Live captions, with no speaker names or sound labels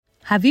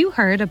Have you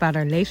heard about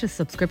our latest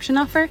subscription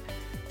offer?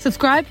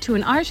 Subscribe to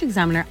an Irish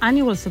Examiner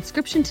annual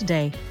subscription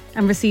today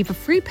and receive a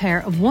free pair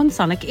of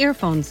OneSonic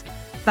earphones,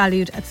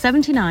 valued at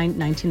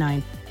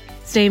 $79.99.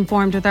 Stay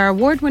informed with our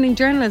award-winning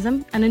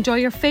journalism and enjoy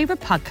your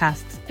favourite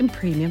podcasts in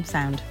premium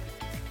sound.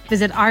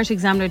 Visit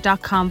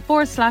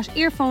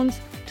irishexaminer.com/earphones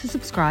to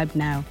subscribe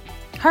now.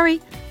 Hurry,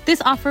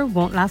 this offer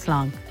won't last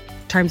long.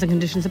 Terms and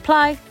conditions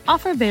apply.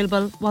 Offer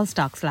available while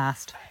stocks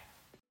last.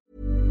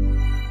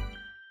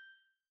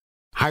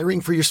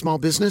 Hiring for your small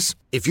business?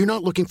 If you're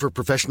not looking for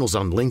professionals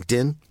on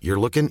LinkedIn, you're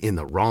looking in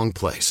the wrong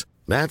place.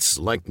 That's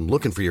like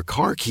looking for your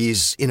car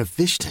keys in a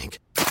fish tank.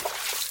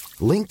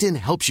 LinkedIn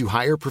helps you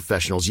hire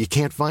professionals you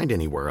can't find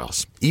anywhere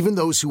else, even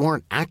those who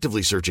aren't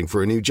actively searching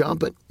for a new job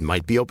but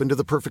might be open to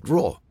the perfect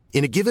role.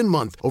 In a given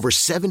month, over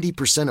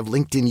 70% of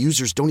LinkedIn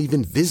users don't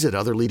even visit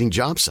other leading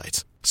job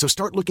sites. So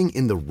start looking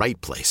in the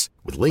right place.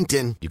 With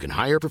LinkedIn, you can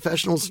hire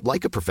professionals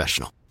like a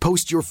professional.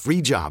 Post your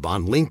free job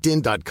on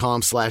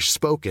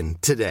linkedin.com/spoken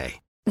today.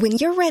 When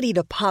you're ready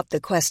to pop the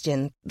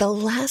question, the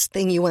last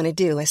thing you want to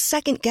do is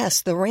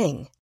second-guess the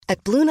ring.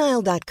 At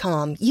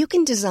BlueNile.com, you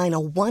can design a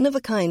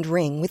one-of-a-kind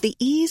ring with the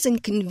ease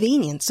and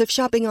convenience of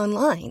shopping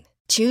online.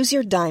 Choose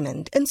your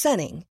diamond and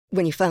setting.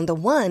 When you find the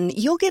one,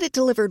 you'll get it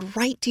delivered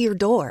right to your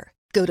door.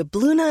 Go to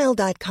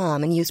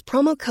BlueNile.com and use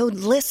promo code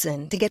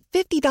LISTEN to get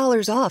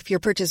 $50 off your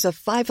purchase of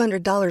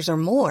 $500 or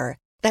more.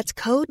 That's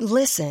code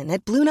LISTEN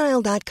at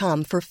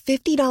BlueNile.com for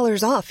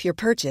 $50 off your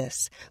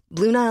purchase.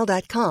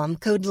 BlueNile.com,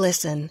 code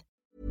LISTEN.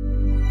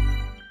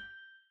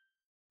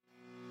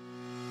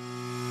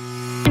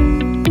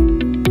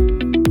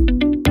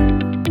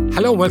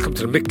 Hello and welcome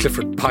to the Mick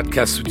Clifford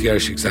podcast with the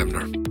Irish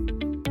Examiner.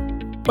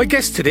 My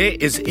guest today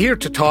is here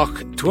to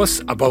talk to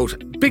us about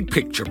big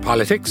picture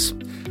politics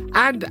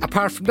and,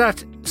 apart from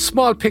that,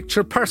 small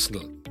picture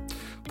personal.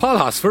 Paul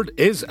Hosford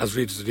is, as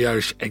readers of the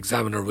Irish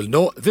Examiner will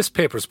know, this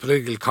paper's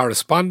political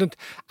correspondent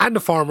and a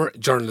former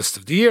Journalist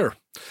of the Year.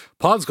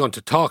 Paul's going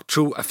to talk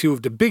through a few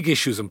of the big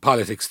issues in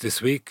politics this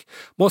week,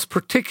 most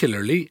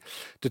particularly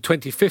the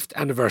 25th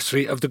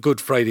anniversary of the Good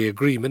Friday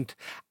Agreement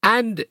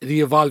and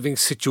the evolving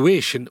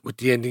situation with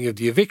the ending of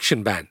the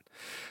eviction ban.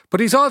 But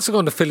he's also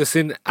going to fill us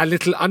in a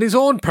little on his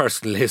own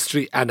personal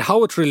history and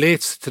how it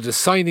relates to the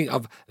signing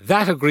of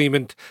that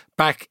agreement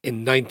back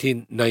in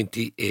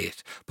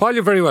 1998. Paul,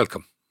 you're very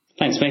welcome.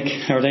 Thanks, Mick.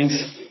 How are things?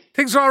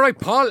 Things are all right,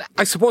 Paul.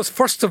 I suppose,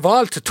 first of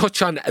all, to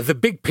touch on the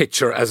big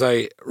picture, as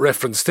I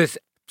referenced it,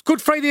 Good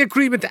Friday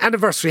Agreement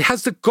anniversary.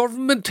 Has the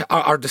government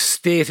or the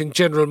state in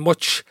general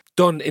much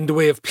done in the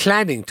way of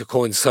planning to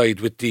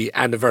coincide with the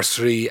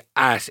anniversary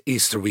at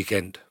Easter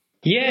weekend?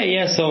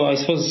 Yeah. So I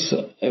suppose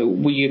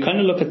you kind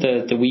of look at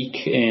the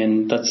week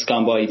that's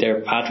gone by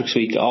there, Patrick's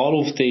Week. All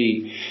of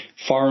the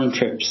foreign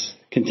trips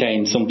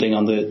contain something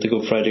on the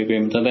Good Friday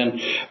Agreement. And then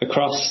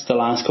across the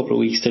last couple of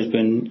weeks, there's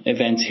been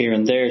events here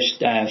and there.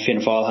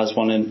 Fianna Fáil has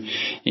one in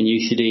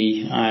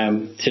UCD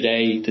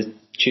today, the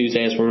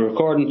Tuesday as we're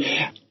recording.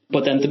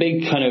 But then the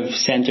big kind of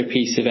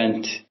centrepiece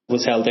event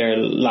was held there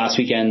last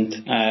weekend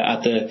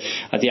at the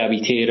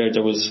Abbey Theatre.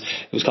 It was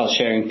called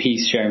Sharing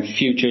Peace, Sharing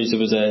Futures. It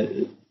was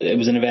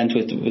an event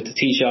with the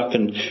Taoiseach,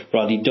 and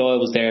Roddy Doyle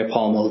was there,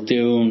 Paul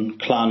Muldoon,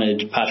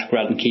 Clonid, Patrick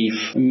Radden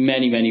Keefe,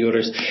 many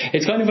others.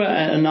 It's kind of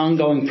an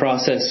ongoing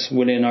process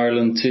within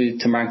Ireland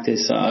to mark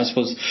this. I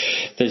suppose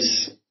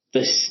there's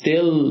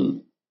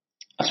still,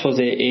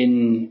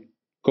 in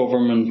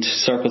government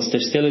circles, there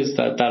still is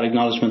that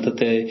acknowledgement that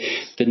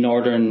the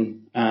Northern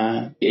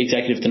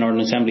executive, the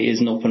Northern Assembly,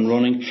 isn't up and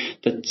running,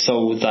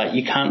 so that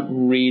you can't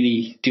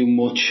really do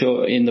much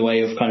in the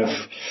way of kind of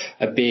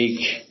a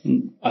big,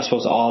 I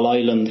suppose,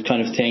 all-island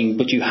kind of thing,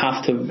 but you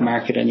have to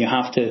mark it, and you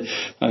have to,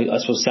 I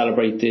suppose,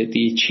 celebrate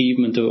the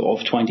achievement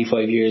of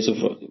 25 years of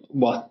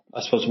what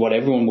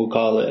everyone would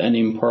call an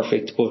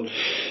imperfect, but,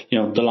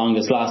 the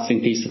longest lasting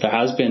peace that there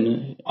has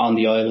been on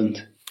the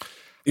island.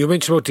 You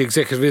mentioned about the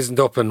executive isn't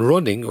up and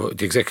running.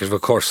 The executive,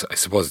 of course, I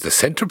suppose, the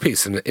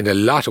centrepiece in a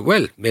lot of,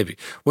 well, maybe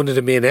one of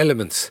the main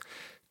elements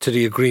to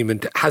the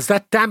agreement. Has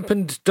that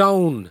dampened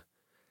down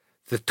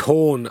the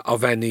tone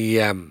of any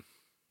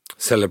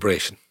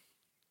celebration?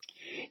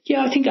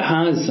 Yeah, I think it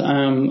has.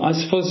 I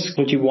suppose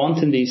what you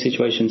want in these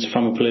situations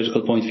from a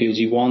political point of view is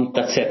you want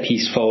that set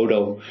piece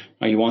photo,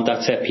 or you want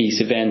that set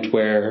piece event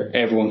where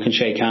everyone can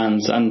shake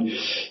hands. And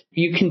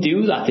you can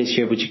do that this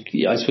year, but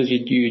I suppose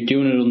you're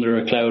doing it under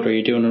a cloud, or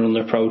you're doing it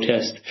under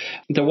protest.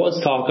 There was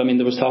talk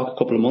a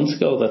couple of months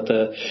ago that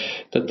the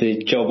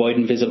Joe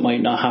Biden visit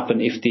might not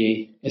happen if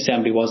the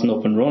Assembly wasn't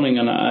up and running.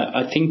 And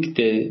I think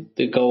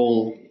the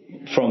goal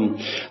from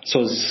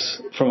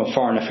a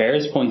foreign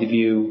affairs point of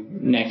view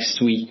next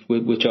week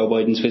with Joe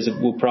Biden's visit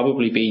will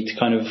probably be to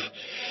kind of,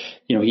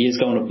 he is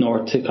going up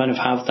north, to kind of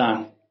have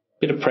that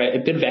a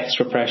bit of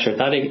extra pressure,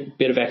 that a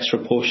bit of extra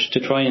push to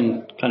try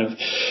and kind of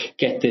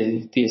get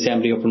the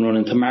Assembly up and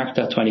running, to mark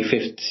that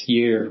 25th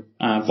year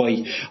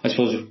by, I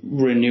suppose,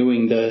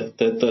 renewing the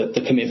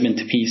commitment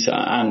to peace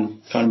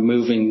and kind of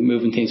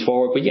moving things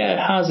forward. But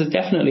yeah, it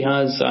definitely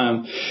has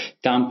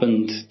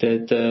dampened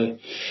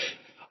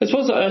I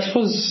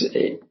suppose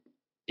it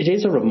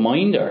is a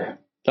reminder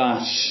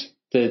that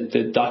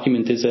the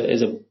document is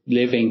a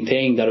living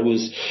thing, that it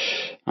was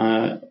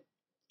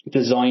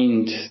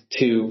designed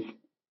to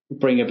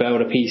bring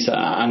about a peace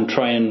and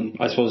try and,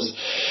 I suppose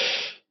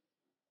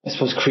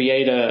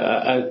create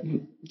a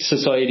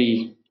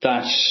society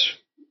that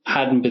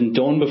hadn't been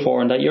done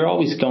before, and that you're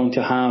always going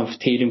to have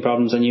teething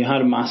problems. And you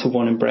had a massive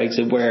one in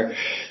Brexit where,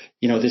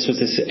 this was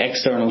this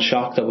external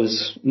shock that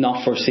was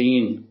not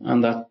foreseen,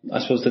 and that I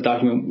suppose the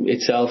document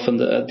itself and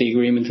the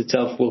agreement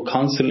itself will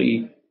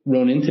constantly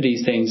run into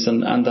these things,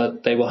 and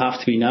that they will have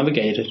to be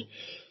navigated.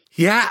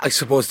 Yeah, I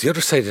suppose the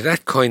other side of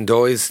that coin,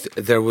 though, is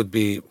there would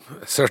be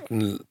a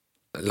certain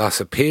loss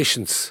of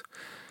patience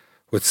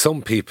with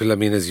some people. I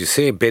mean, as you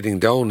say, bedding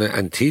down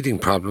and teething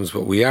problems,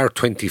 but we are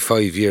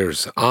 25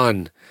 years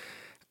on,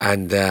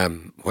 and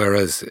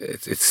whereas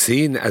it's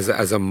seen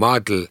as a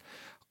model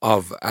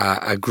of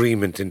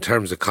agreement in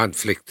terms of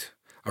conflict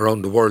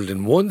around the world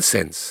in one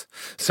sense,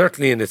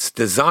 certainly in its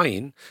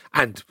design,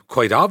 and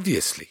quite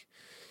obviously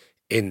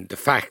in the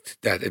fact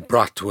that it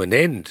brought to an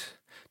end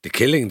the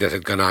killing that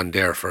had gone on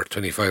there for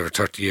 25 or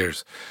 30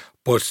 years.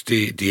 But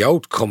the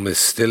outcome is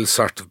still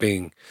sort of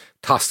being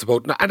tossed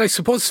about. And I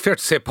suppose it's fair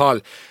to say, Paul,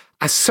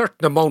 a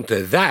certain amount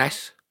of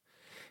that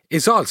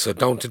is also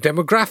down to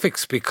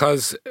demographics,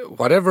 because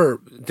whatever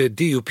the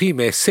DUP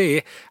may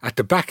say, at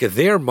the back of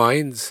their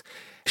minds,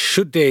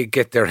 should they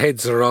get their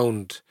heads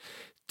around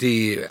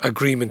the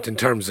agreement in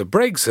terms of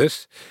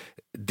Brexit,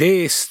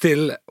 they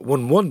still,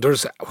 one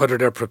wonders whether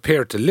they're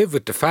prepared to live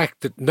with the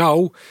fact that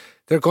now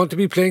they're going to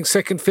be playing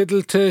second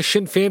fiddle to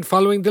Sinn Féin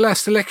following the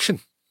last election.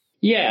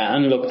 Yeah,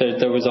 and look,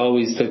 there was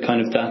always the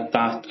kind of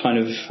that kind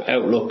of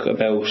outlook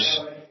about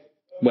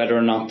whether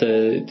or not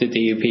the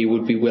DUP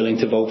would be willing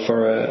to vote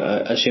for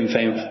a Sinn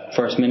Féin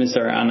First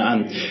Minister, and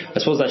I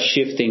suppose that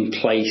shifting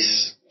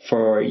place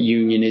for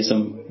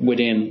unionism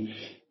within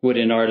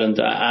Ireland,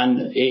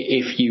 and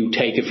if you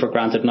take it for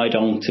granted, and I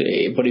don't,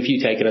 but if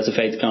you take it as a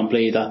fait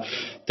accompli that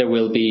there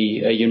will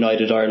be a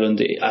united Ireland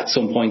at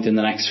some point in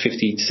the next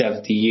 50 to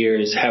 70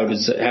 years, how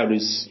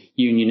does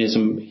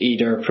unionism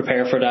either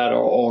prepare for that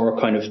or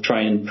kind of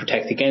try and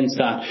protect against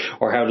that,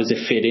 or how does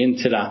it fit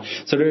into that?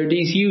 So there are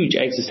these huge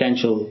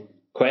existential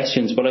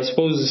questions, but I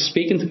suppose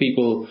speaking to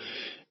people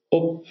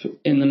up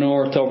in the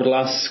north over the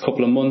last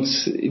couple of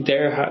months,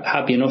 they're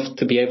happy enough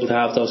to be able to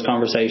have those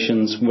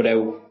conversations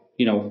without,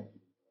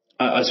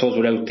 I suppose,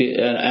 without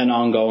an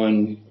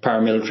ongoing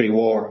paramilitary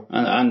war.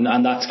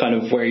 And that's kind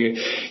of where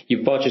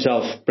you've bought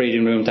yourself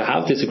breathing room to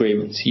have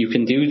disagreements. You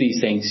can do these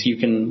things. You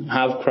can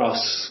have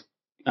cross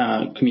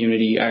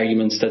community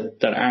arguments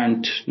that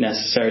aren't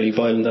necessarily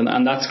violent.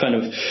 And that's kind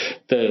of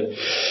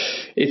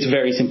it's a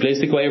very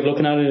simplistic way of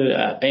looking at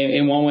it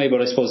in one way,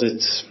 but I suppose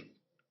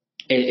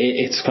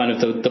it's kind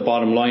of the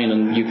bottom line.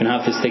 And you can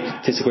have this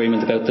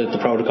disagreement about the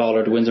protocol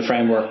or the Windsor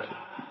framework,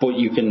 but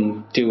you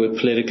can do it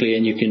politically,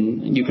 and you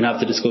can have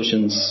the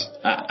discussions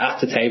at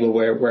the table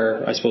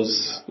where I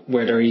suppose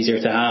where they're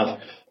easier to have.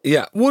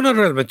 Yeah, one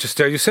other element just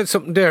there. You said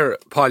something there,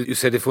 Paul. You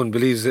said if one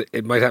believes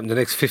it might happen the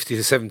next 50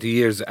 to 70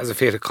 years as a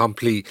fait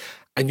accompli,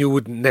 and you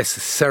wouldn't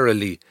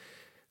necessarily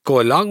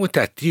go along with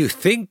that. Do you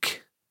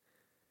think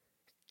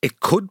it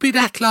could be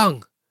that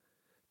long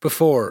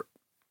before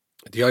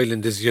the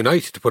island is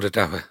united, to put it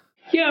that way?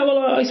 Yeah, well,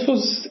 I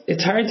suppose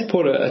it's hard to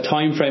put a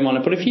time frame on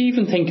it, but if you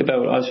even think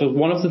about, I suppose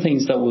one of the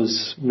things that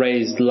was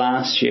raised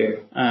last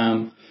year,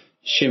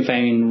 Sinn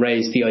Féin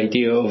raised the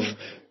idea of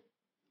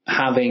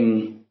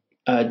having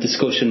a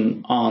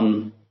discussion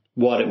on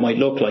what it might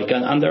look like,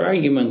 and their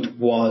argument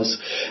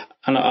was,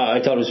 and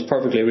I thought it was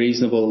perfectly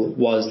reasonable,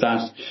 was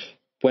that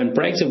when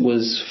Brexit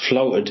was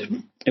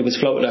floated, it was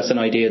floated as an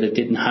idea that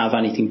didn't have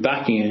anything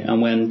backing it.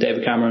 And when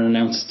David Cameron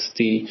announced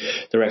the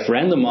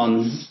referendum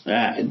on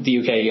the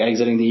UK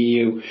exiting the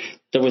EU,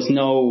 there was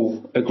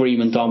no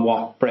agreement on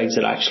what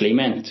Brexit actually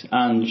meant.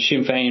 And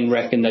Sinn Féin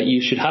reckoned that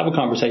you should have a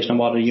conversation on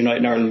what a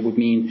united Ireland would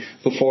mean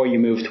before you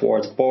move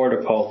towards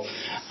border poll.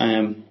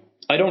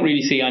 I don't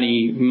really see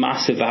any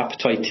massive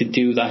appetite to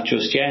do that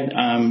just yet.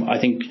 I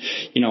think,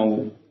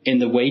 in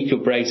the wake of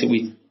Brexit,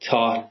 we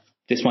thought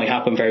this might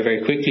happen very,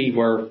 very quickly.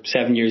 We're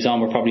 7 years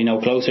on. We're probably no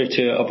closer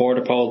to a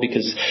border poll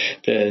because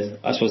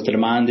I suppose the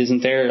demand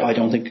isn't there. I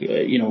don't think,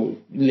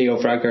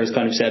 Leo Varadkar has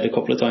kind of said a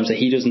couple of times that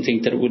he doesn't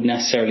think that it would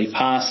necessarily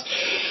pass.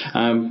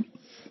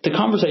 The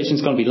conversation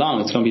is going to be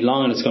long. It's going to be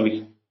long and it's going to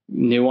be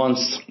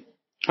nuanced.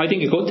 I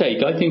think it could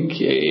take.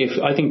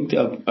 I think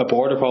a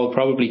border poll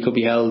probably could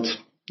be held.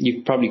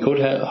 You probably could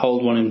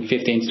hold one in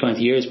 15 to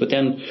 20 years, but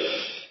then,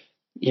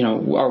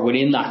 or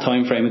within that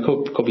time frame,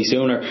 it could be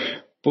sooner.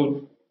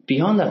 But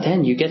beyond that,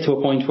 then you get to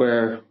a point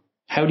where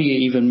how do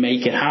you even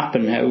make it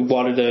happen?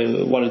 What are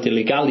the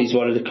legalities?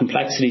 What are the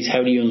complexities?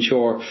 How do you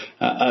ensure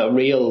a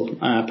real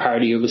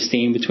parity of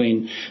esteem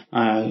between,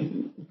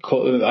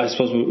 I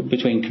suppose,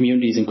 between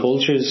communities and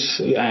cultures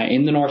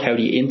in the north? How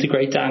do you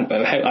integrate that?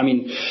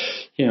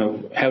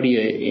 How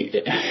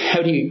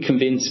do you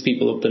convince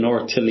people up the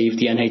north to leave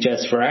the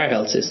NHS for our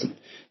health system?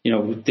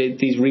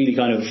 These really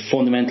kind of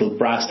fundamental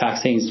brass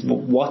tacks things.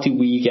 What do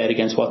we get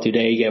against what do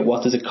they get?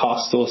 What does it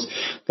cost us?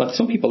 Like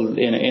some people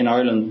in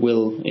Ireland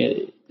will,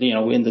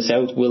 in the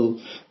south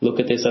will look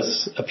at this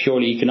as a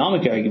purely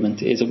economic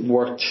argument. Is it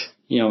worth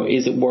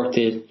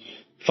it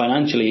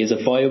financially? Is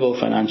it viable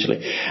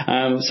financially?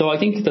 So I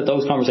think that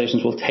those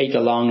conversations will take a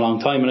long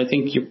time, and I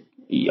think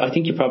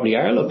you probably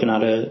are looking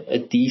at a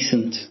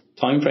decent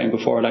time frame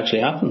before it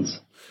actually happens.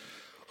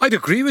 I'd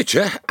agree with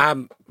you,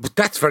 but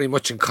that's very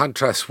much in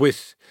contrast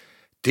with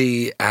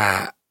the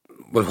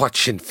what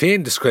Sinn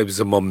Féin describes as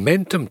a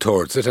momentum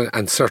towards it,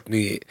 and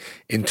certainly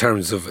in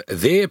terms of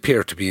they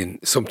appear to be in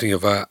something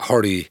of a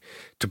hurry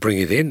to bring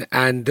it in,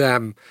 and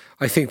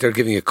I think they're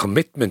giving a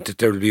commitment that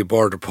there will be a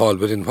border poll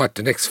within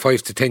the next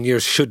 5 to 10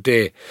 years should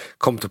they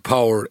come to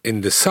power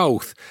in the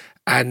south,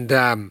 and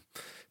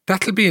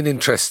that'll be an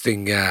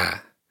interesting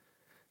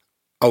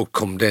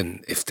outcome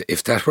then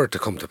if that were to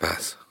come to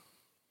pass.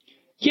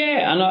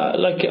 Yeah, and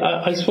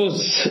I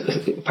suppose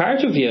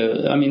part of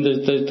you, I mean,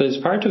 there's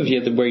part of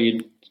you where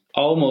you'd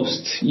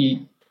almost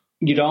be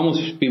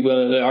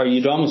willing, or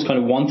you'd almost kind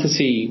of want to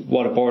see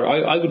what a border.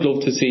 I would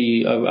love to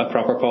see a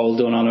proper poll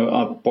done on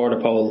a border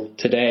poll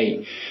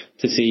today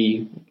to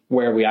see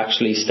where we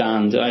actually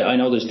stand. I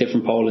know there's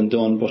different polling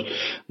done, but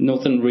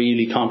nothing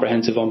really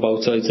comprehensive on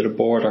both sides of the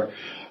border,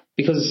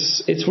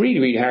 because it's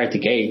really hard to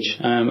gauge.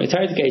 It's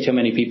hard to gauge how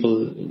many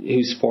people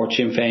who support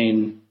Sinn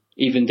Féin,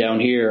 even down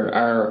here,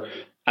 are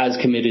as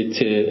committed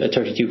to a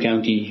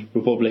 32-county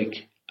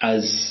republic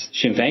as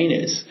Sinn Féin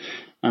is.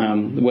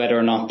 Whether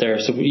or not they're,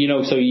 so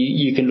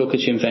you can look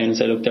at Sinn Féin and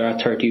say, look, they're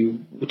at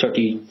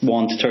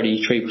 31 to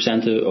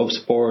 33% of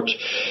support.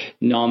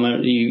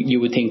 You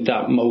would think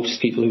that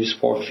most people who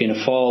support Fianna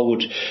Fáil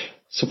would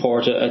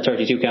support a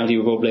 32-county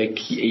republic.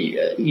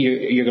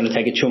 You're going to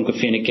take a chunk of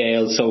Fine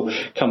Gael, so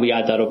can we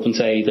add that up and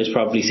say there's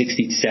probably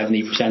 60 to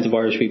 70% of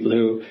Irish people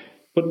who...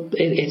 But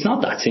it's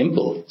not that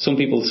simple. Some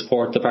people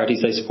support the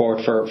parties they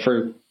support for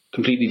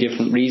completely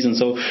different reasons.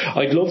 So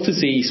I'd love to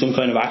see some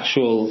kind of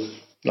actual,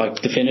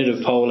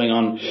 definitive polling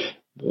on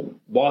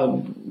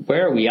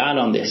where are we at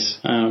on this,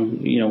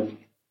 on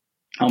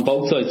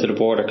both sides of the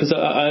border. Because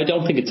I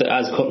don't think it's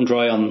as cut and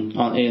dry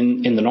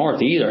in the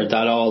north either,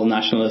 that all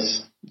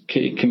nationalist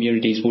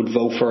communities would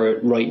vote for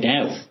it right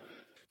now.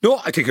 No,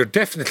 I think you're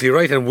definitely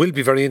right, and will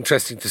be very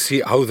interesting to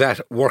see how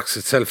that works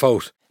itself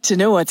out. To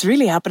know what's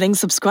really happening,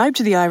 subscribe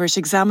to the Irish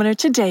Examiner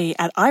today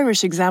at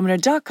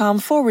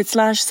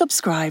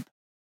irishexaminer.com/subscribe.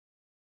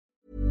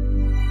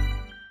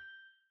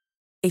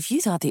 If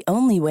you thought the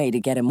only way to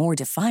get a more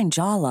defined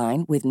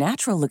jawline with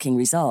natural-looking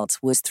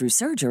results was through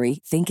surgery,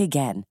 think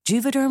again.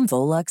 Juvederm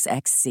Volux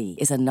XC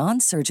is a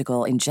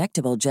non-surgical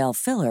injectable gel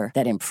filler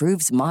that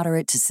improves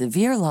moderate to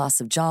severe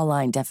loss of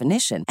jawline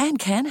definition and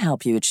can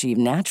help you achieve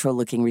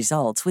natural-looking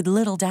results with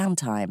little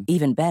downtime.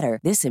 Even better,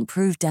 this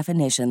improved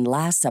definition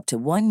lasts up to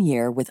 1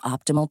 year with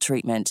optimal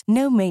treatment.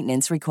 No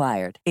maintenance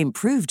required.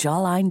 Improve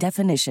jawline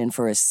definition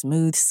for a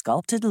smooth,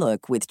 sculpted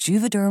look with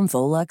Juvederm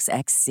Volux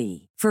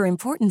XC. For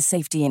important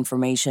safety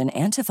information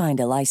and to find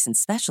a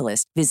licensed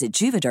specialist, visit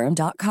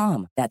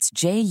Juvederm.com. That's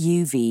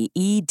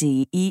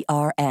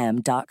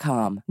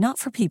JUVEDERM.com. Not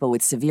for people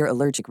with severe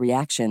allergic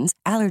reactions,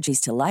 allergies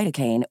to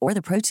lidocaine, or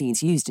the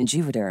proteins used in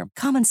Juvederm.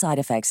 Common side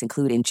effects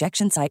include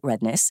injection site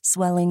redness,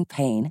 swelling,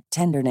 pain,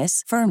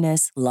 tenderness,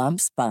 firmness,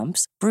 lumps,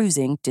 bumps,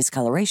 bruising,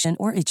 discoloration,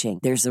 or itching.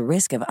 There's a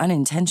risk of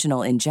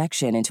unintentional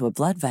injection into a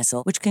blood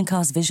vessel, which can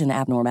cause vision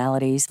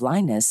abnormalities,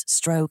 blindness,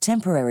 stroke,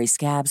 temporary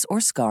scabs,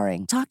 or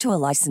scarring. Talk to a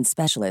licensed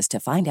specialist to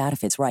find out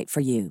if it's right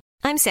for you.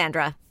 I'm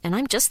Sandra, and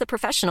I'm just the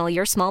professional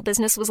your small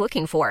business was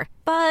looking for.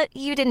 But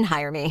you didn't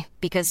hire me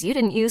because you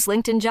didn't use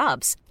LinkedIn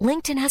Jobs.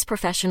 LinkedIn has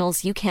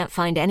professionals you can't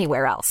find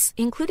anywhere else,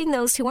 including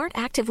those who aren't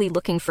actively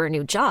looking for a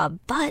new job,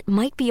 but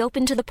might be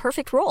open to the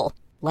perfect role,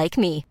 like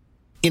me.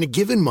 In a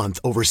given month,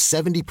 over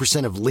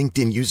 70% of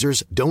LinkedIn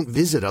users don't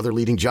visit other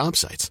leading job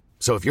sites.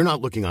 So if you're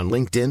not looking on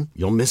LinkedIn,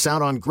 you'll miss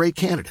out on great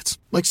candidates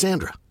like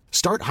Sandra.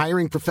 Start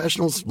hiring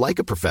professionals like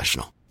a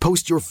professional.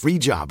 Post your free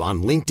job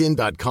on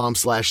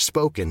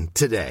linkedin.com/spoken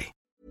today.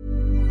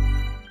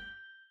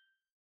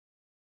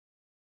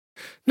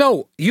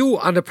 Now, you,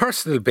 on a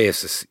personal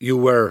basis,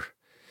 I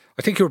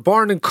think you were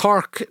born in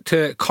Cork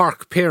to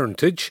Cork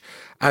parentage,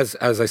 as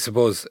I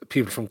suppose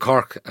people from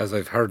Cork, as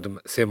I've heard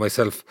them say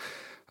myself,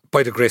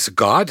 by the grace of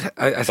God,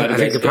 I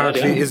think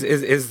apparently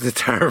is the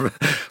term.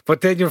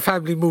 But then your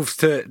family moves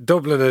to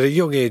Dublin at a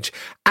young age.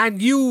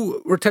 And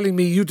you were telling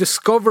me you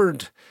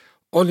discovered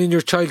only in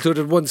your childhood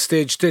at one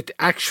stage that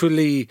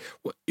actually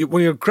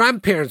one of your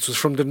grandparents was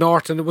from the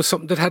north, and it was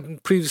something that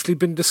hadn't previously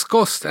been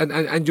discussed,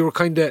 and you were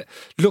kind of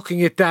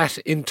looking at that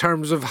in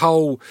terms of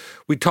how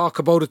we talk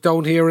about it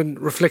down here and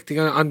reflecting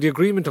on the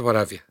agreement and what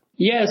have you.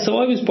 Yeah, so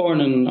I was born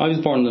in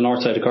the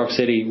north side of Cork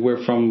City. We're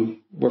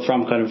from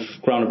kind of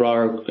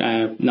Granabrar,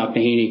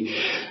 Knocknaheeny.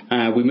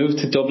 We moved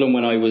to Dublin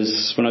when I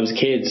was a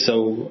kid,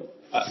 so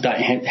that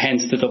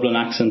hence the Dublin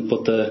accent,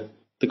 but the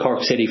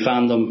Cork City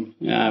fandom.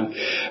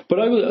 But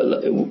I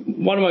was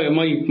one of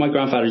my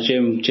grandfather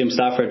Jim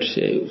Stafford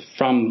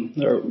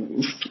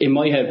in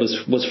my head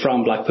was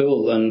from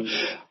Blackpool, and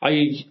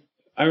I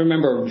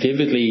remember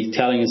vividly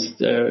telling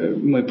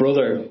my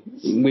brother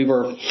we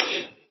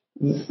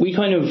we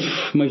kind of,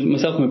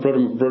 myself and my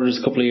brother's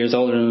a couple of years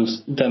older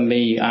than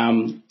me,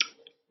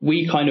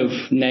 we kind of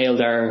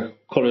nailed our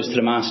colours to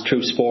the mast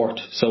through sport.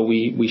 So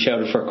we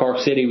shouted for Cork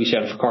City, we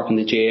shouted for Cork in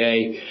the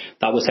GAA.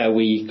 That was how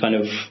we kind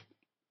of,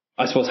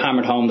 I suppose,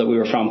 hammered home that we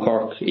were from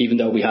Cork, even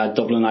though we had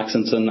Dublin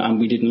accents and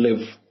we didn't live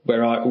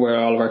where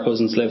all of our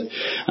cousins lived.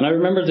 And I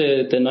remember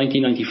the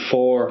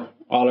 1994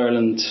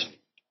 All-Ireland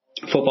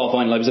football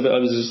final. I was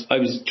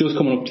just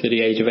coming up to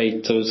the age of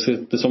 8, so it was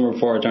the summer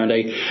before I turned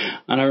 8.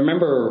 And I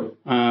remember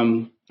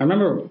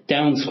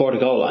Down scored a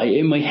goal.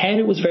 In my head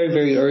it was very,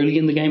 very early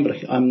in the game, but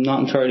I'm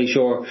not entirely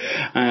sure.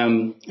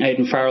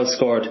 Aidan Farrell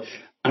scored.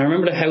 And I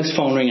remember the house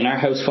phone ringing. Our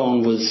house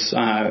phone was,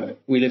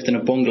 we lived in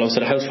a bungalow, so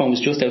the house phone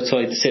was just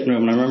outside the sitting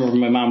room. And I remember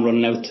my mum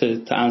running out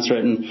to answer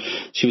it, and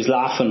she was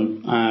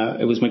laughing.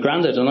 It was my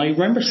granddad. And I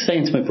remember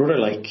saying to my brother,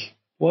 like,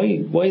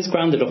 why is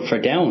granddad up for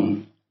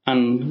Down?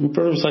 And my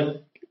brother was like,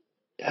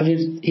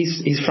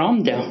 he's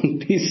from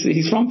Down.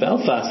 He's from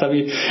Belfast. Have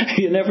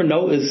you never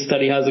noticed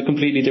that he has a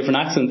completely different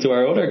accent to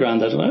our other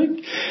granddad?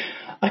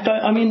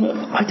 I mean,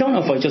 I don't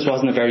know if I just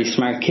wasn't a very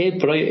smart kid,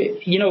 but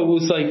it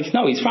was like,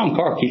 no, he's from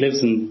Cork. He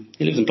lives in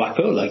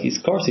Blackpool. Like,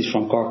 of course he's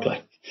from Cork.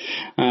 Like,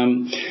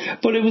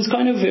 but it was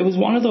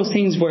one of those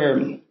things where,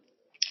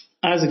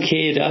 as a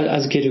kid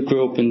who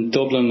grew up in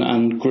Dublin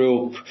and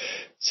grew up,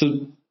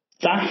 so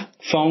that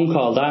phone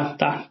call,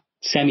 that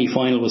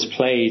semi-final was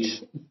played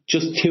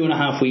just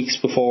 2.5 weeks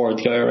before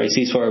the IRA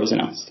ceasefire was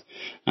announced.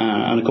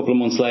 And a couple of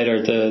months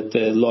later,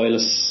 the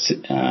loyalist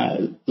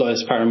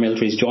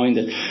paramilitaries joined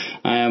it.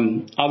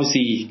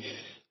 Obviously,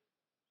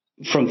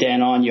 from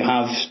then on, you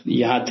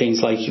had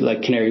things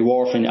like Canary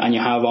Wharf and you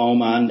have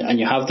Oma and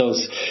you have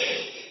those.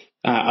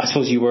 I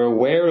suppose you were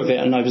aware of it,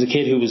 and I was a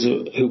kid who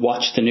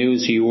watched the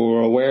news. You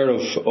were aware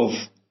of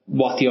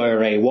what the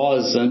IRA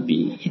was, and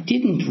you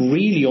didn't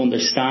really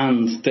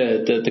understand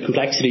the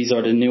complexities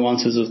or the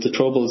nuances of the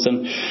Troubles.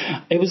 And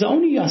it was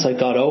only as I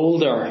got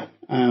older,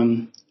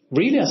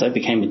 really as I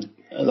became an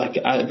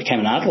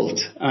adult,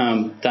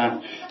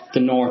 that the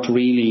North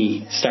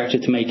really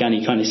started to make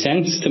any kind of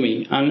sense to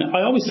me. And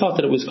I always thought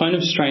that it was kind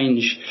of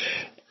strange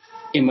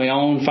in my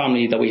own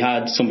family that we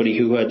had somebody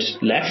who had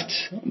left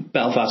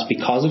Belfast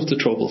because of the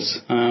Troubles.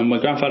 My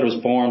grandfather was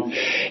born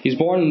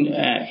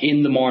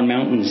in the Mourne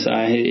Mountains.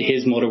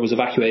 His mother was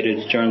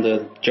evacuated during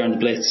the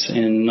Blitz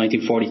in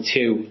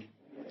 1942.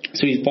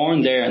 So he's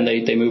born there, and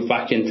they moved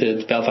back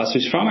into Belfast.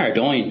 He's from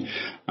Ardoyne.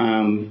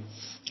 I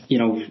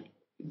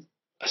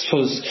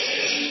suppose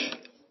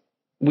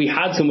we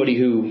had somebody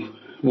who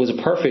was a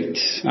perfect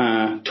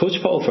touch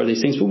ball for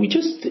these things, but we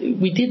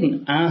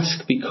didn't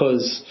ask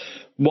because,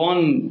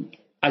 one,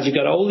 as you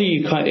got older,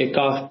 it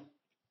got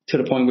to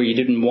the point where you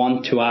didn't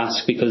want to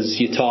ask because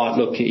you thought,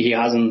 look, he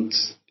hasn't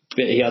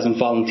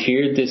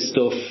volunteered this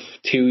stuff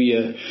to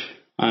you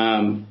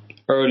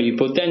early.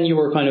 But then you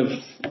were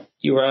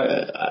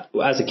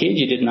as a kid,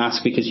 you didn't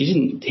ask because you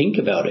didn't think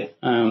about it.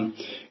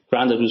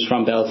 Grandad was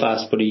from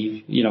Belfast, but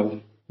he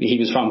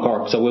was from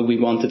Cork, so when we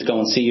wanted to go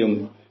and see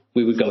him,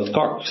 we would go to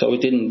Cork. So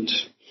it didn't,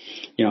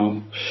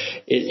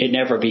 it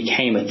never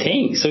became a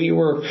thing. So you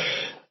were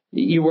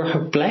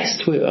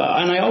blessed with,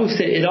 and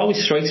it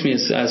always strikes me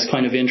as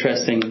kind of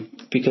interesting,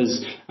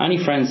 because any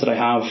friends that I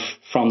have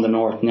from the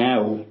North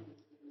now,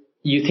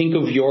 you think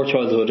of your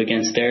childhood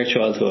against their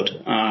childhood,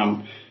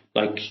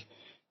 like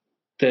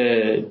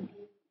the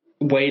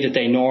way that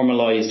they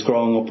normalised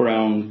growing up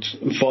around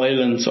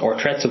violence or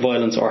threats of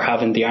violence or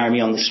having the army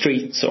on the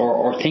streets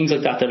or things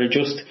like that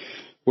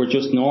were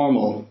just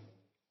normal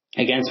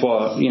against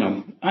what,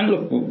 and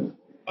look,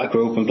 I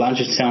grew up in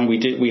Blanchardstown.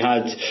 We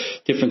had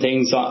different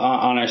things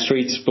on our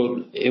streets, but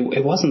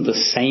it wasn't the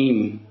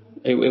same.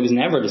 It was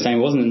never the same.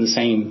 It wasn't in the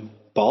same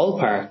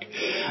ballpark.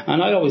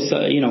 And I always,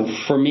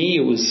 for me,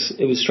 it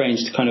was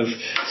strange to kind of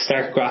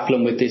start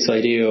grappling with this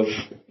idea of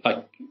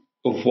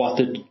what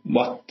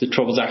the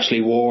Troubles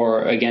actually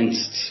were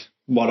against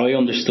what I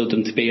understood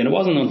them to be. And it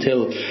wasn't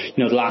until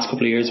the last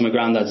couple of years of my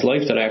granddad's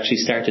life that I actually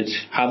started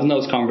having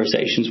those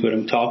conversations with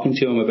him, talking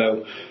to him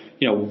about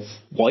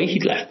why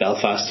he'd left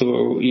Belfast,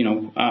 or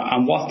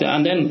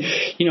and then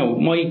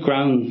my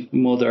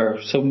grandmother.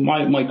 So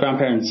my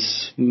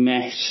grandparents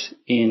met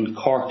in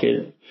Cork,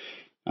 and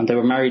they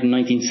were married in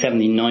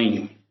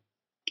 1979.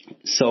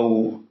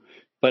 So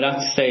by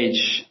that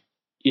stage,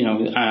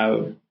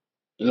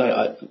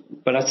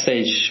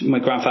 my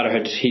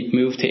grandfather he'd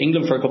moved to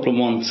England for a couple of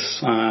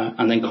months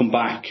and then come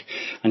back,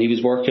 and he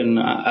was working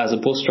as a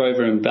bus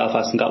driver in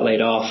Belfast and got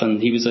laid off, and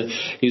he was a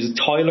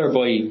tiler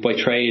by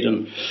trade,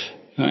 and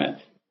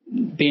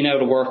being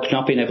out of work,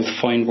 not being able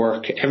to find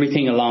work,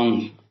 everything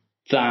along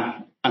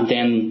that, and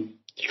then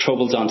the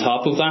Troubles on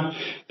top of that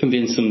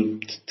convinced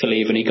him to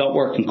leave, and he got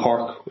work in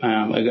Cork.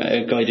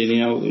 A guy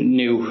that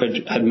knew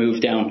had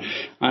moved down,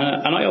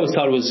 and I always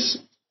thought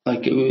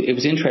it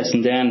was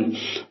interesting. Then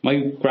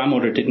my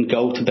grandmother didn't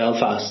go to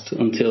Belfast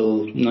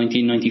until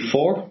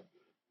 1994.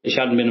 She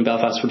hadn't been in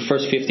Belfast for the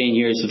first 15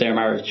 years of their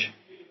marriage.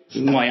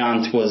 My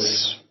aunt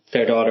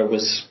their daughter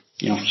was,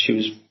 she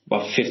was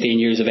 15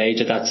 years of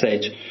age at that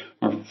stage.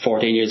 or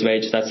 14 years of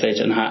age at that stage,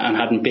 and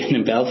hadn't been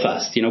in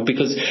Belfast,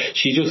 because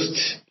she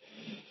just,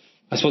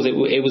 I suppose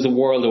it was a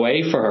world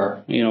away for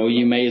her.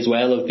 You may as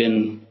well have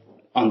been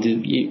on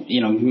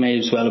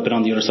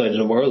the other side of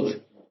the world.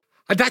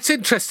 And that's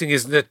interesting,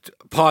 isn't it,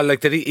 Paul?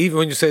 Like that, even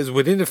when you say it's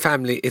within the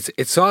family,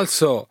 it's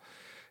also,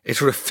 it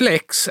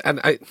reflects, and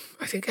I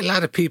think a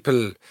lot of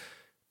people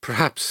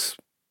perhaps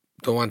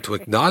don't want to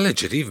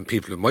acknowledge it. Even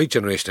people of my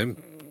generation,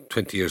 I'm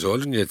 20 years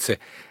older than you'd say,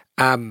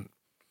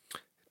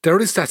 there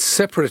is that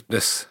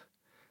separateness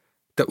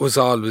that was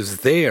always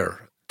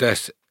there,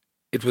 that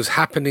it was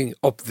happening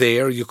up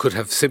there. You could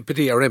have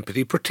sympathy or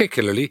empathy,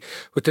 particularly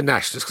with the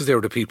nationalists, because they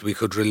were the people we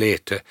could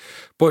relate to.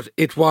 But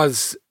it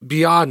was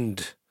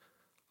beyond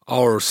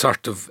our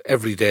sort of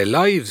everyday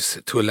lives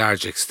to a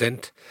large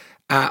extent,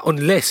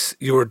 unless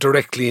you were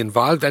directly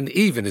involved. And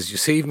even, as you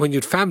say, even when you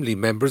had family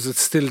members, it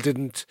still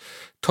didn't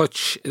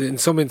touch, in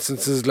some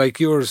instances like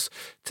yours,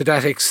 to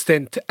that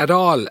extent at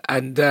all.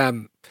 And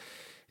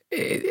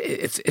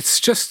it's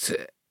just,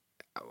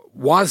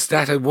 was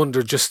that, I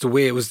wonder, just the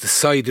way it was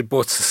decided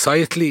both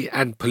societally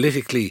and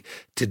politically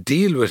to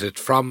deal with it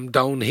from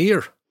down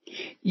here?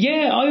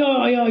 Yeah,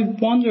 I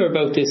wonder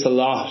about this a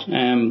lot.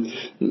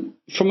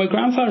 From my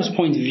grandfather's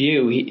point of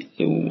view,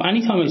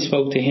 anytime I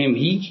spoke to him,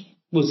 he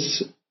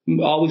was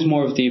always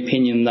more of the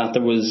opinion that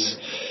there was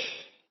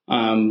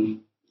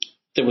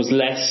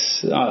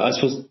less, I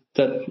suppose,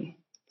 that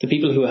the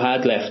people who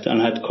had left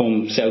and had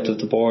come south of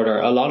the border,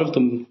 a lot of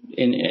them,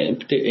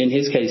 in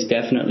his case,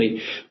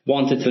 definitely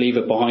wanted to leave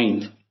it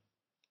behind.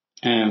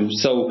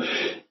 So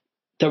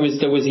there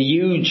was a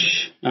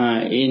huge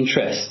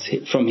interest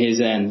from his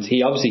end.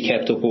 He obviously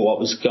kept up with what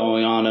was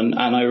going on, and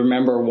I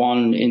remember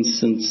one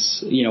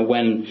instance,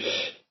 when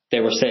they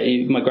were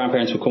my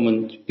grandparents were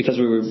coming, because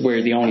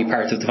we're the only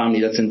part of the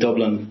family that's in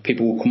Dublin.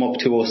 People would come up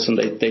to us and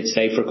they'd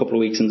stay for a couple of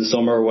weeks in the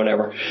summer or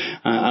whatever.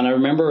 And I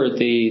remember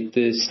the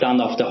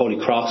standoff to Holy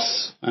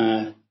Cross,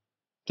 the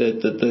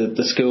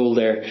school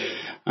there.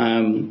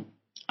 And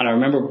I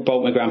remember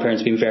both my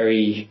grandparents being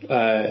very,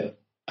 I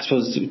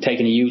suppose,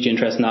 taking a huge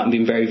interest in that and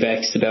being very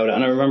vexed about it.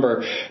 And I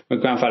remember my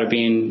grandfather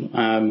being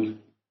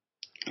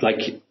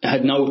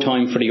had no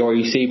time for the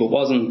RUC, but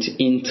wasn't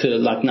into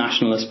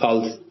nationalist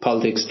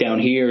politics down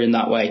here in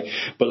that way.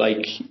 But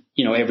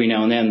every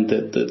now and then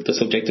the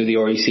subject of the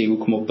RUC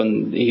would come up,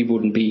 and he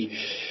wouldn't be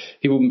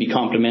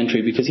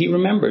complimentary, because he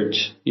remembered,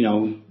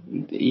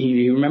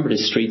 he remembered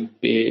his street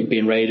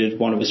being raided.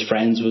 One of his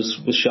friends was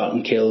shot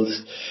and killed,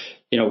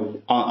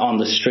 on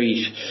the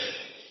street.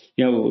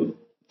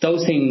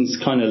 Those things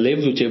kind of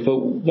lived with you. But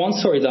one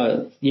story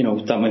that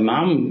my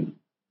mum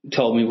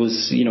told me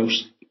was,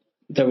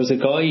 there was a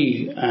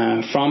guy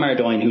from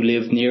Ardoyne who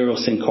lived near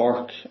us in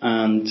Cork,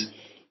 and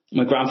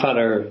my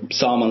grandfather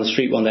saw him on the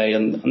street one day,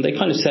 and they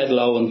kind of said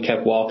hello and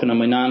kept walking, and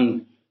my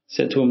nan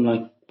said to him,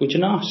 would you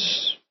not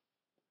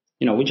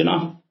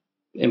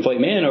invite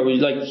me in? Or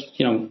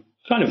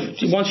kind of,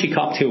 once she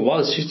caught who it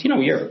was, just,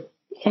 you're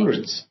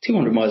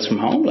 200 miles from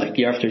home,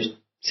 you're after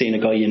seeing a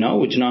guy,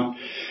 would you not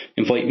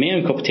invite me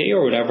in a cup of tea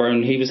or whatever?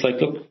 And he was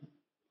like, look,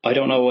 I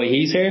don't know why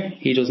he's here,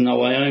 he doesn't know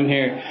why I'm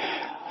here,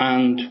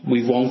 and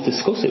we won't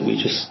discuss it.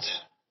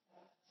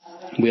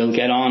 We'll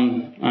get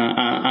on,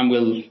 and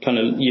we'll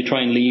you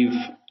try and leave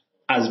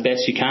as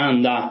best you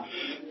can that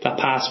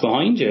past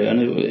behind you.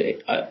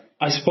 And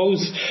I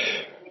suppose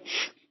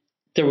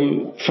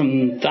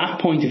from that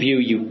point of view,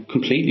 you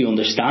completely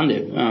understand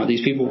it.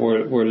 These people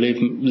were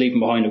leaving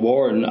behind the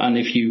war, and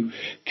if you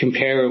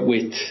compare it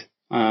with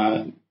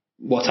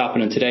what's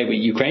happening today with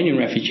Ukrainian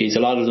refugees,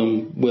 a lot of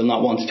them will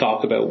not want to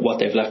talk about what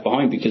they've left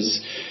behind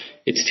because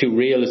it's too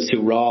real, it's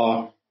too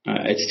raw,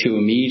 it's too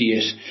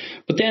immediate.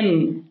 But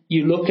then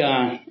you look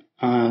at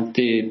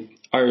the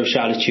Irish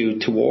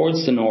attitude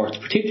towards the North,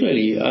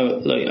 particularly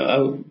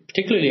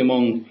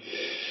among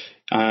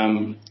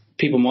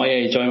people my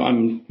age.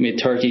 I'm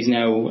mid-30s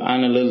now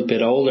and a little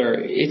bit older.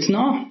 It's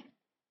not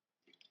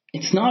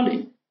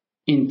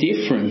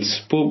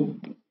indifference, but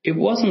it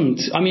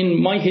wasn't. I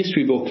mean, my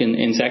history book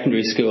in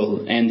secondary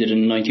school ended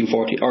in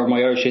 1940, or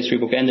my Irish history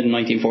book ended in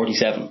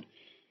 1947.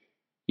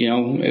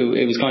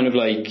 It was kind of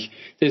like,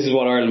 this is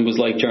what Ireland was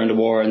like during the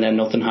war, and then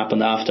nothing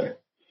happened after.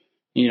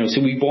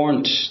 So we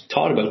weren't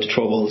taught about the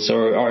Troubles,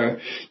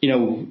 and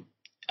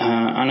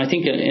I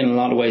think in a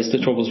lot of ways the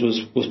Troubles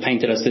was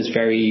painted as this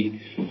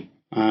very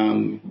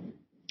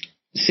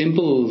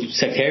simple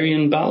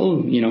sectarian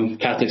battle.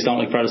 Catholics don't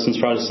like Protestants,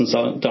 Protestants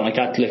don't like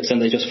Catholics, and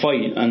they just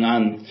fight,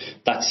 and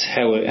that's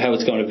how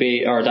it's going to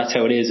be, or that's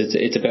how it is.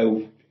 It's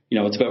about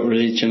it's about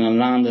religion and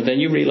land, and then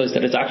you realise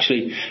that it's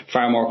actually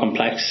far more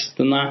complex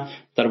than that.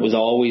 That it was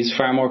always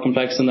far more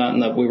complex than that,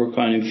 and that we were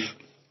kind of,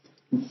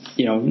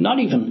 not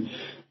even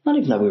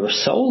that we were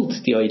sold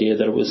the idea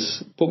that it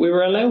was, but we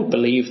were allowed to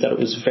believe that it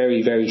was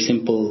very, very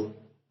simple,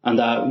 and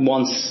that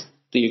once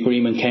the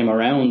agreement came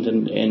around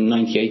in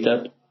 98,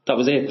 that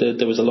was it.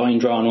 There was a line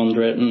drawn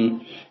under it,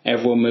 and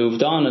everyone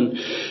moved on. And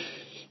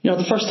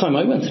the first time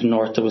I went to the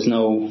North, there was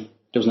no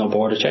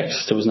border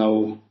checks. There was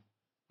no,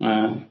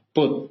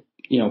 but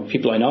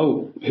people I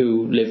know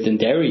who lived in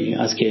Derry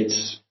as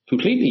kids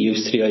completely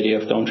used to the idea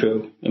of going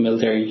through a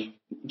military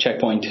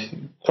checkpoint,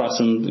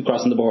 crossing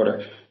the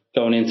border,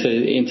 going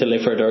into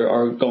Lifford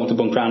or going to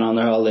Buncran on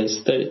their holidays.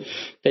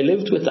 They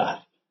lived with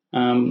that.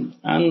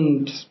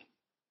 And,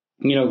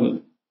 you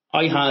know,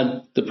 I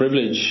had the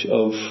privilege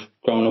of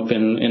growing up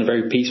in a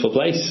very peaceful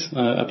place,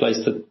 a place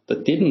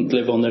that didn't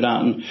live under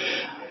that. And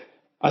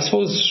I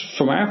suppose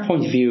from our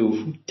point of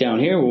view down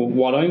here,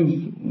 what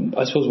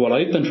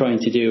I've been trying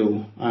to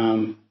do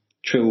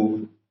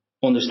through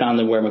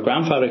understanding where my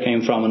grandfather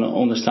came from and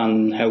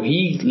understanding how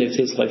he lived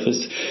his life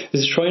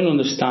is trying to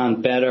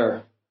understand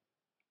better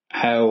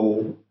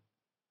how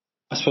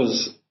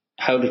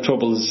the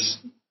Troubles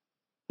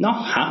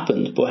not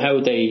happened, but how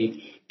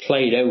they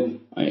played out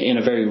in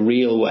a very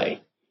real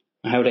way,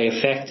 how they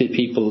affected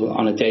people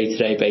on a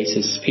day-to-day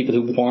basis, people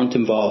who weren't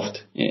involved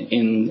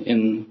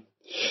in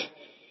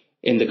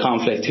the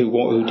conflict,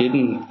 who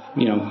didn't,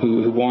 you know,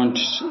 who weren't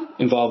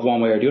involved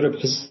one way or the other,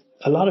 because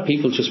a lot of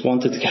people just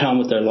wanted to get on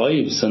with their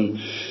lives, and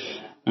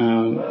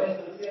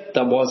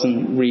that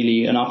wasn't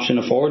really an option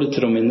afforded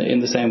to them in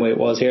the same way it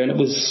was here, and it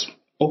was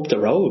up the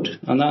road.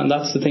 And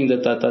that's the thing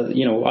that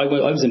you know, I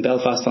was in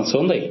Belfast on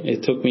Sunday.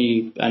 It took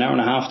me an hour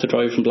and a half to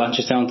drive from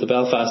Blanchardstown to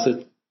Belfast.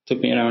 It took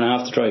me an hour and a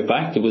half to drive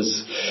back. It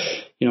was,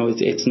 you know,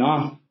 it's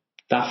not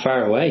that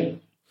far away.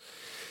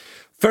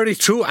 Very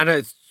true.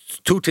 And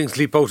two things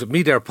leap out at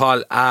me there,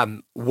 Paul.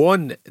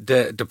 One,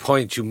 the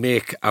point you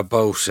make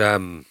about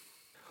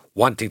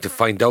wanting to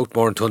find out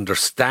more and to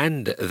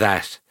understand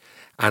that.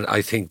 And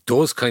I think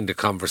those kind of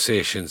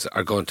conversations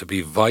are going to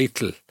be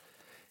vital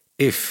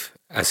if,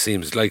 as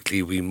seems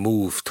likely, we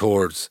move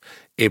towards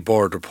a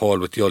border, Paul,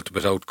 with the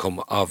ultimate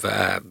outcome of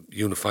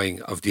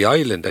unifying of the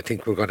island. I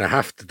think we're going to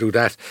have to do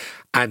that.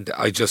 And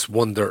I just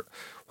wonder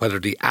whether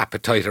the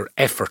appetite or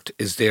effort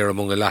is there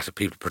among a lot of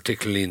people,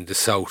 particularly in the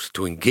south,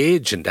 to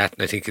engage in that.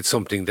 And I think it's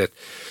something that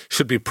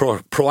should be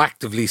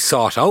proactively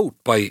sought out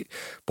by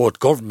both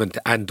government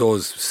and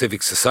those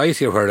civic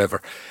society or wherever.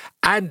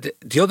 And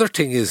the other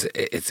thing is,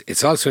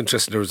 it's also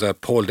interesting, there was a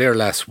poll there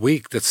last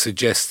week that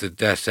suggested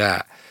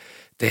that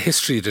the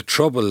history of the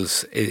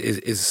Troubles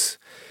is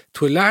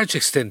to a large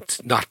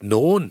extent not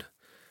known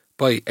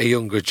by a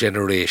younger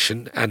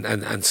generation,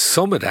 and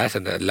some of that,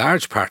 and a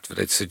large part of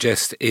it, I'd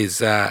suggest,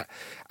 is,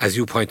 as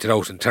you pointed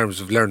out, in terms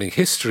of learning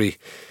history,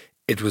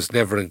 it was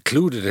never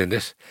included in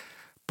it.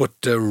 But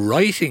the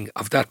writing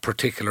of that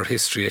particular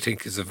history, I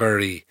think, is a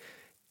very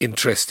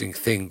interesting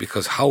thing,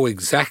 because how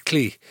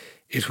exactly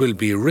it will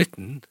be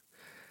written,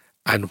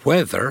 and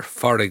whether,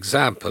 for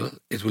example,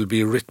 it will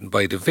be written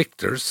by the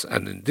victors,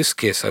 and in this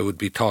case I would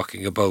be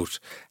talking about,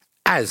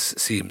 as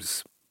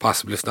seems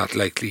possible if not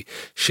likely,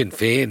 Sinn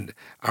Féin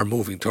are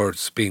moving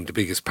towards being the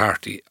biggest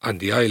party on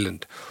the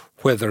island,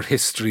 whether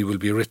history will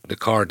be written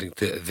according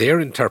to their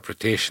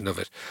interpretation of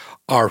it,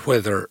 or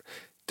whether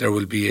there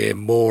will be a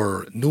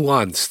more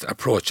nuanced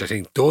approach. I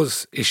think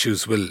those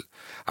issues will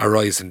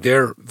arise, and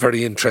they're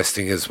very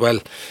interesting as well.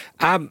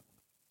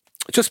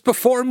 Just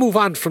before I move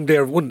on from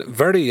there, one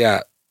very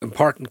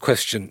important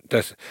question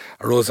that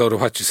arose out of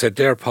what you said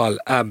there, Paul,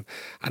 and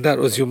that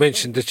was, you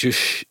mentioned that you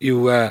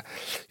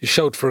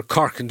showed for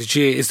Cork in the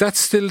GA. Is that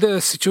still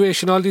the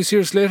situation all these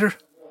years later?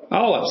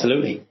 Oh,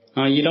 absolutely.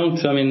 You don't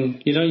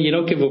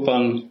give up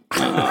on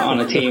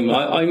a team.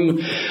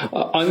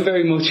 I'm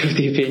very much of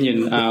the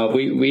opinion. I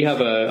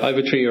have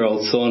a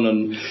 3-year-old son,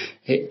 and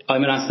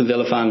I'm an Aston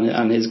Villa fan,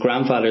 and his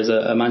grandfather's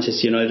a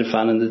Manchester United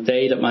fan. And the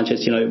day that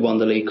Manchester United won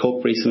the League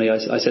Cup recently,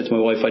 I said to my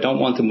wife, I don't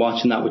want him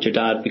watching that with your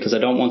dad, because I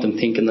don't want him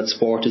thinking that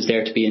sport is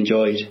there to be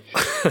enjoyed.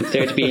 It's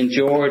there to be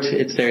endured.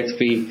 It's there to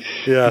be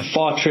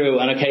fought through,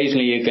 and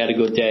occasionally you get a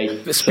good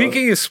day.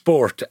 Speaking of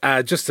sport,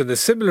 just in a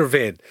similar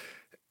vein,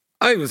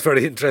 I was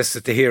very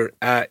interested to hear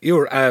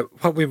you're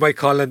what we might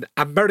call an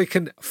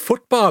American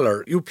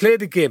footballer. You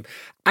played a game,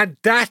 and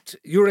that,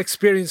 your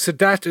experience of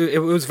that, it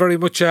was very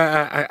much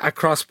a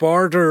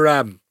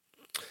cross-border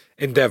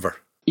endeavour.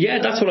 Yeah,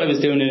 that's what I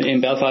was doing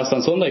in Belfast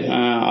on Sunday.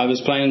 I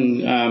was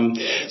playing,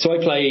 so I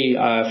play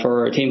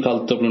for a team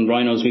called Dublin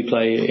Rhinos. We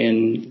play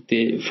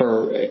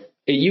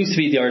it used to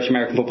be the Irish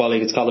American Football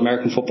League. It's called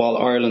American Football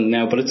Ireland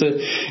now, but it's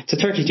a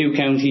 32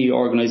 county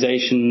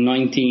organisation.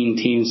 19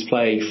 teams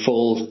play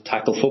full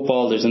tackle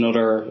football. There's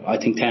another, I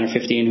think, 10 or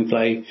 15 who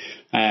play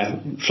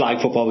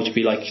flag football, which would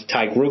be like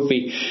tag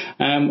rugby.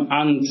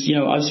 And you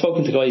know, I've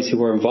spoken to guys who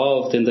were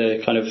involved in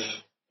the kind of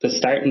the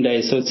starting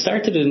days. So it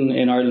started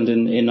in Ireland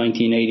in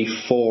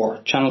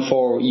 1984. Channel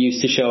 4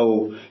 used to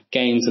show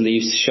games, and they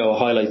used to show a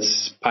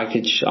highlights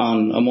package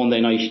on a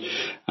Monday night,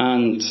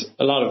 and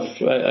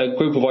a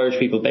group of Irish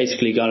people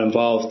basically got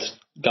involved,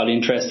 got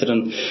interested,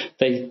 and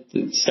they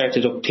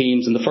started up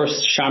teams. And the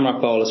first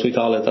Shamrock Bowl, as we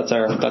call it,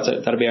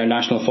 that'll be our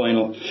national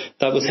final.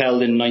 That was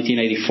held in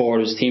 1984. There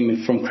was a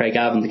team from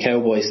Craigavon, the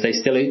Cowboys. They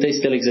still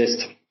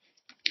exist,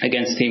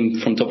 against a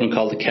team from Dublin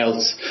called the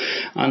Celts.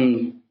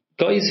 And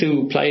guys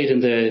who played in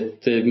the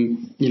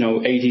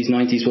 80s,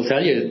 90s will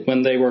tell you,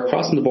 when they were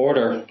crossing the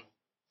border,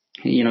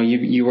 you know,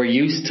 you were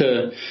used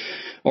to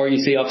or you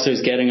see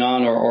officers getting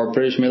on, or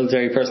British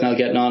military personnel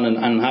getting on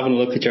and having a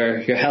look at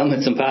your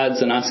helmets and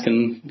pads and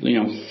asking,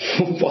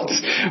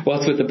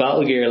 what's with the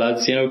battle gear,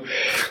 lads?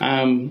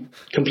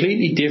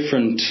 Completely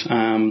different.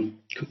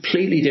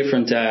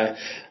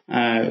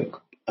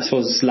 I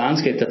suppose,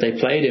 landscape that they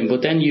played in.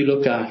 But then you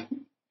look at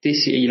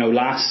this,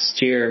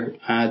 last year,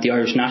 the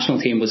Irish national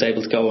team was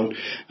able to go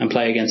and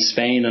play against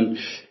Spain, and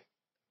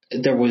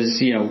there was,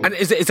 And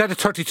is that a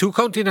 32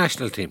 county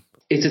national team?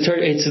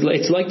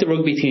 It's like the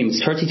rugby team.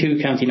 It's 32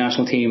 county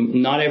national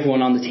team. Not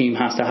everyone on the team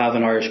has to have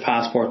an Irish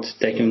passport.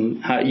 They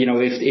can,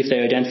 if they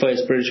identify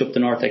as British up the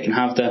north, they can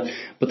have that,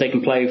 but they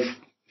can play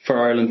for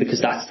Ireland because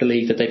that's the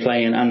league that they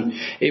play in. And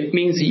it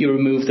means that you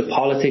remove the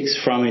politics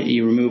from it.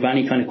 You remove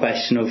any kind of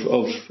question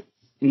of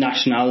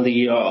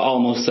nationality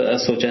almost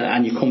as such,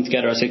 and you come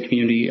together as a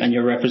community and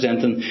you're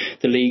representing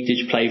the league that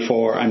you play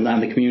for and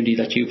the community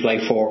that you play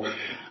for.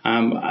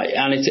 And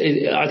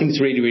I think it's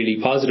really, really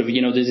positive.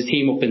 There's a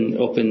team up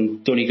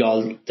in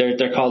Donegal.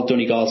 They're called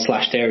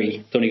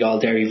Donegal/Derry, Donegal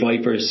Derry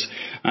Vipers,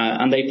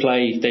 and they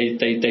play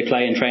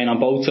and train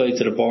on both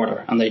sides of the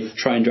border, and they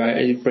try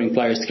and bring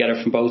players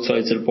together from both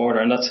sides of the border.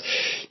 And that's,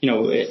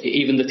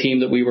 even the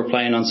team that we were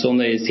playing on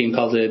Sunday is a team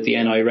called the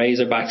NI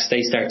Razorbacks.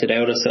 They started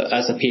out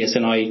as a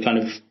PSNI kind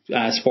of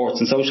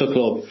sports and social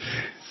club.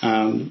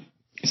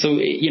 So,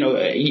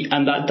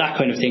 and that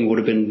kind of thing would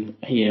have been,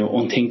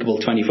 unthinkable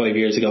 25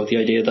 years ago. The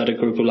idea that a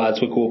group of lads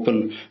would go up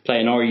and play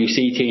an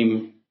RUC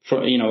team, a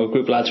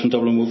group of lads from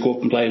Dublin would go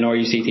up and play an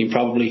RUC team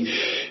probably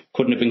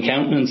couldn't have been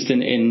countenanced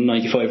in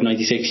 95,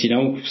 96,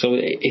 So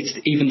it's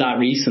even that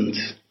recent.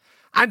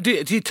 And do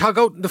you tug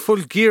out the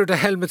full gear, the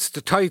helmets, the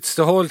tights,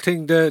 the whole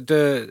thing,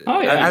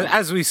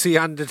 as we see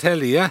on the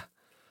telly, yeah?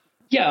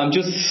 Yeah, I'm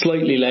just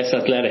slightly less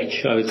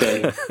athletic, I would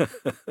say.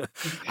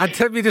 And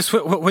tell me this,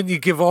 when you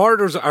give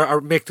orders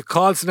or make the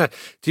calls and that,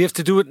 do you have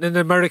to do it in an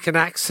American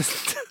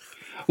accent?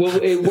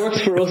 Well, it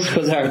works for us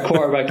because our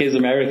quarterback is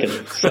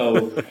American.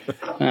 So,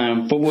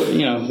 but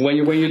when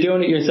you're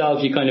doing it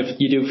yourself,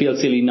 you do feel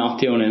silly not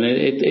doing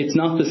it. It's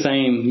not the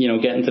same,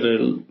 getting to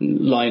the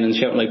line and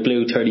shouting like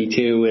Blue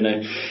 32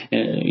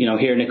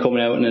 hearing it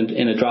coming out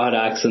in a Drogheda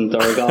accent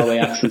or a Galway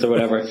accent or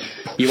whatever.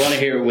 You want to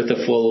hear it with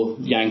the full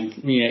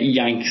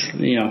Yanks.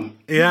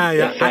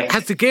 Yeah.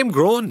 Has the game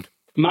grown?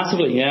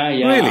 Massively, yeah.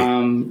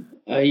 Really?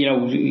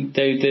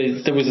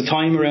 There was a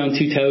time around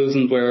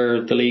 2000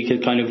 where the league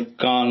had kind of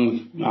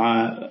gone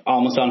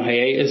almost on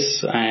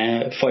hiatus.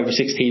 5 or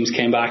 6 teams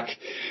came back,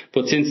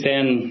 but since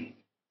then,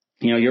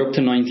 you're up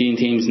to 19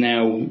 teams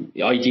now.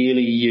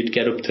 Ideally,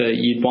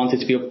 you'd want it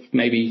to be up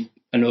maybe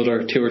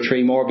another 2 or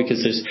 3 more,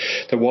 because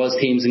there was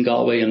teams in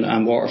Galway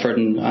and Waterford,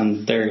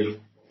 and they're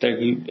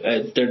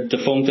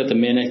defunct at the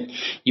minute.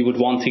 You would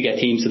want to get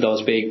teams to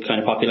those big kind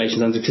of population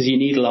centres because you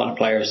need a lot of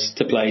players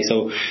to play.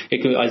 So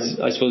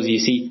I suppose you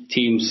see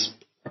teams,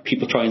 or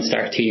people try and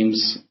start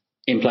teams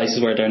in places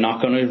where they're not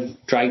going to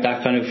drag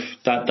that kind of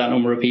that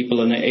number of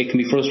people, and it can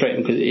be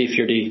frustrating because if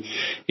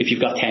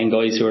you've got 10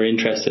 guys who are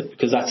interested,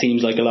 because that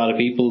seems like a lot of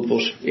people,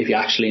 but if you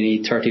actually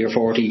need 30 or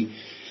 40.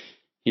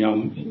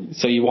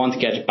 So you want to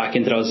get back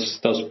into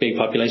those big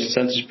population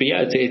centres. But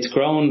yeah, it's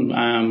grown.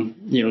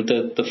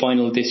 The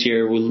final this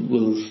year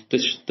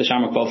the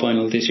Shamrock Ball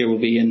final this year will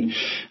be in.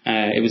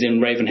 It was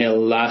in Ravenhill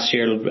last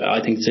year.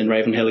 I think it's in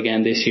Ravenhill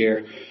again this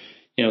year.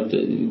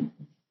 The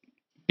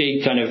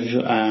big kind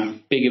of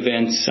big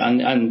events,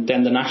 and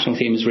then the national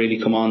team has really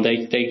come on.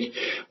 There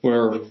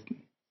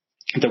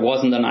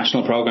wasn't a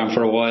national programme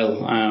for a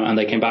while, and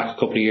they came back a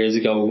couple of years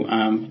ago.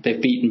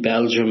 They've beaten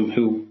Belgium,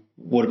 who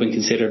would have been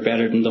considered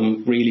better than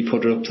them, really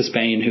put it up to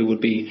Spain, who would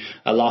be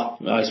a lot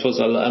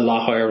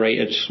higher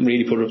rated,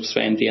 really put it up to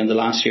Spain at the end of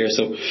last year.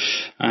 So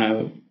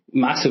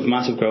massive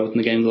growth in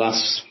the game the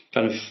last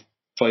kind of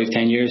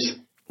 5-10 years.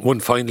 One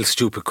final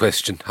stupid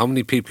question. How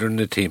many people are in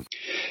the team?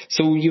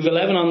 So you've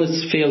 11 on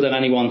this field at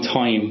any one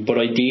time, but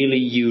ideally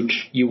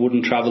you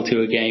wouldn't travel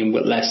to a game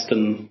with less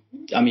than,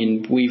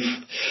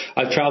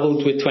 I've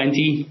travelled with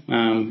 20,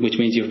 which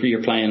means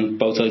you're playing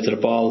both sides of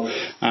the ball,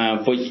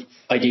 but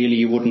ideally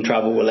you wouldn't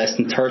travel with less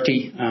than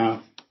 30.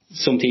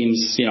 Some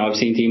teams, I've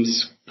seen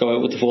teams go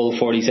out with the full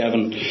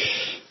 47.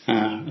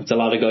 It's a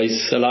lot of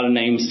guys, a lot of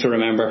names to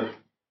remember.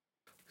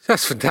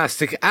 That's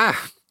fantastic.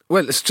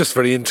 Well, it's just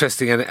very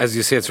interesting, and as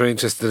you say, it's very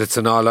interesting that it's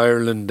an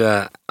All-Ireland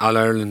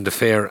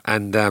affair,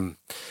 and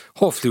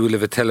hopefully we'll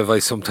have it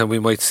televised sometime. We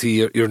might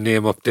see your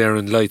name up there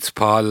in lights,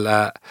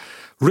 Paul,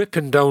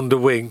 ripping down the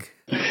wing.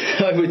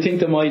 I would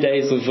think that my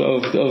days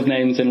of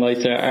names in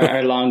lights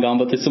are long gone,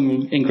 but there's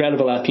some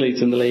incredible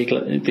athletes in the league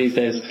these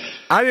days.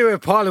 Anyway,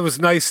 Paul, it was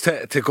nice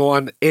to go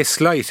on a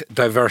slight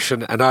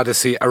diversion and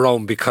odyssey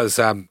around, because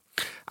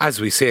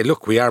as we say,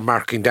 look, we are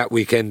marking that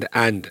weekend,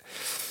 and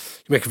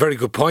you make a very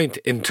good point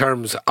in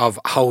terms of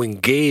how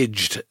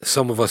engaged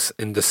some of us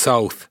in the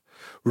south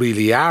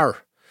really are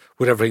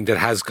with everything that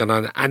has gone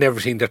on and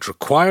everything that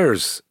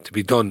requires to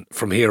be done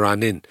from here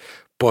on in.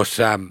 But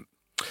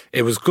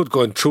it was good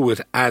going through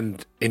it,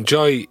 and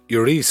enjoy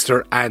your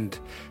Easter, and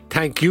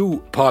thank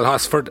you, Paul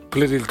Hosford,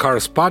 political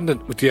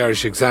correspondent with the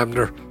Irish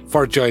Examiner,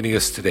 for joining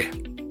us today.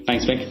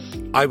 Thanks,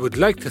 Mick. I would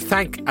like to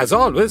thank, as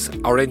always,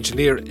 our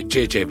engineer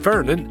JJ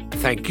Vernon.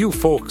 Thank you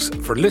folks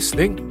for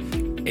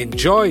listening.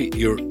 Enjoy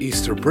your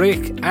Easter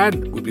break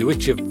and we'll be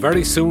with you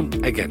very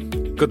soon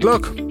again. Good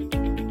luck.